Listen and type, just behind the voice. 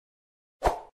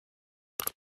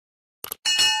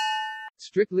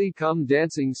Strictly Come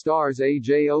Dancing stars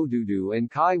AJ Odudu and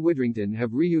Kai Widdrington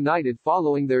have reunited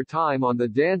following their time on the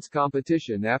dance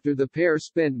competition after the pair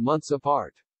spent months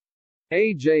apart.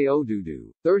 AJ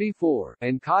Odudu, 34,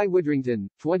 and Kai Widdrington,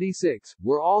 26,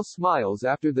 were all smiles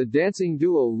after the dancing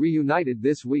duo reunited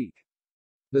this week.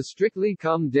 The Strictly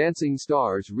Come Dancing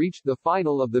stars reached the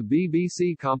final of the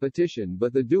BBC competition,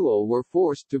 but the duo were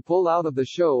forced to pull out of the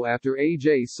show after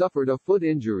AJ suffered a foot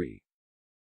injury.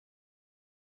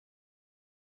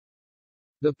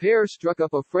 The pair struck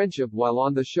up a friendship while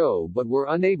on the show but were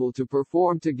unable to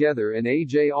perform together, and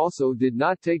AJ also did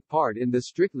not take part in the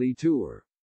Strictly tour.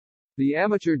 The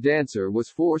amateur dancer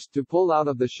was forced to pull out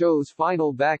of the show's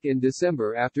final back in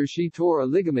December after she tore a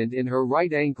ligament in her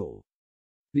right ankle.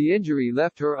 The injury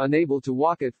left her unable to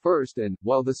walk at first and,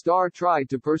 while the star tried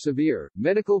to persevere,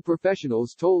 medical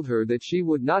professionals told her that she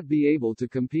would not be able to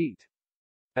compete.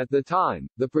 At the time,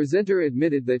 the presenter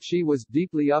admitted that she was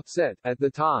deeply upset at the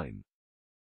time,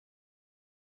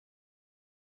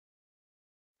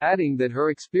 adding that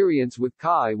her experience with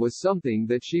Kai was something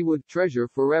that she would treasure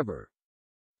forever.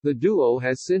 The duo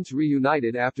has since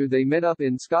reunited after they met up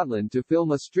in Scotland to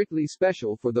film a Strictly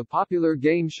special for the popular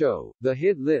game show, The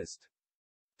Hit List.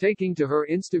 Taking to her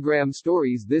Instagram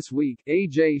stories this week,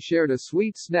 AJ shared a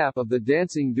sweet snap of the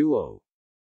dancing duo.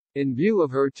 In view of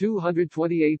her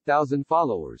 228,000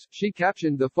 followers, she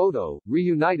captioned the photo,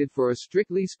 reunited for a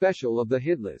Strictly special of The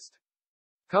Hit List.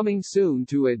 Coming soon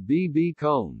to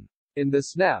 @BB_Cone. In the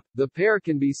snap, the pair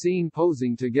can be seen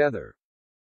posing together,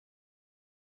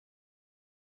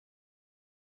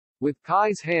 with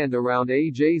Kai's hand around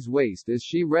AJ's waist as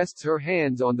she rests her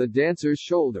hands on the dancer's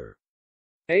shoulder.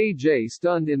 AJ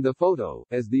stunned in the photo,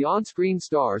 as the on-screen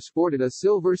star sported a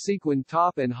silver sequined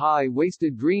top and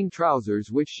high-waisted green trousers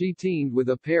which she teamed with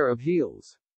a pair of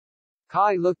heels.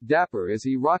 Kai looked dapper as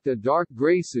he rocked a dark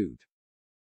gray suit.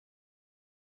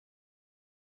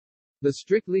 The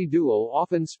Strictly duo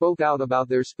often spoke out about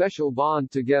their special bond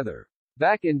together.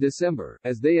 Back in December,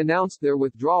 as they announced their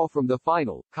withdrawal from the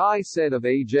final, Kai said of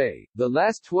AJ, "The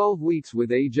last 12 weeks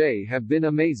with AJ have been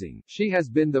amazing. She has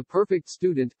been the perfect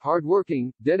student,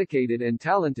 hardworking, dedicated and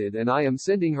talented, and I am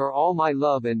sending her all my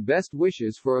love and best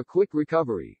wishes for a quick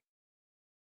recovery."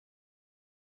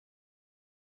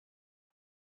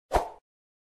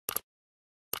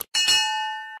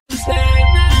 Stay